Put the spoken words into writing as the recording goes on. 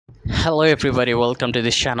Hello everybody, welcome to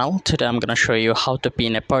this channel. Today I'm gonna show you how to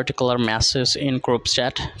pin a particular message in group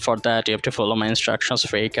chat. For that you have to follow my instructions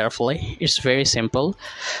very carefully. It's very simple.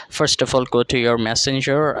 First of all, go to your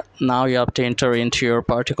messenger. Now you have to enter into your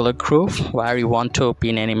particular group where you want to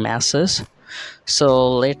pin any message.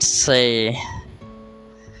 So let's say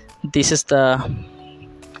this is the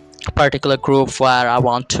particular group where I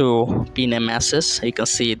want to pin a message. You can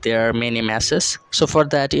see there are many messages. So for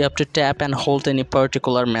that you have to tap and hold any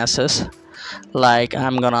particular message. Like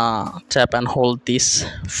I'm gonna tap and hold this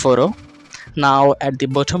photo. Now at the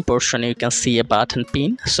bottom portion you can see a button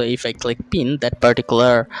pin. So if I click pin, that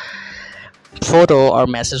particular photo or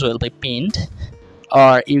message will be pinned.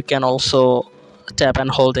 Or you can also tap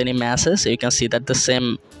and hold any message. You can see that the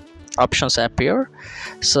same options appear.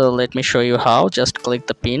 So let me show you how. Just click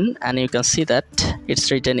the pin and you can see that it's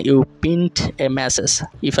written you pinned a message.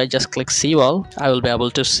 If I just click see all, I will be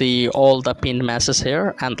able to see all the pinned messages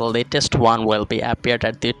here, and the latest one will be appeared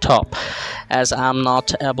at the top. As I'm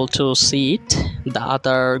not able to see it, the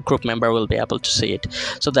other group member will be able to see it.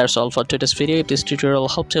 So that's all for today's video. If this tutorial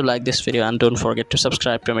helped you, like this video and don't forget to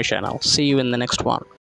subscribe to my channel. See you in the next one.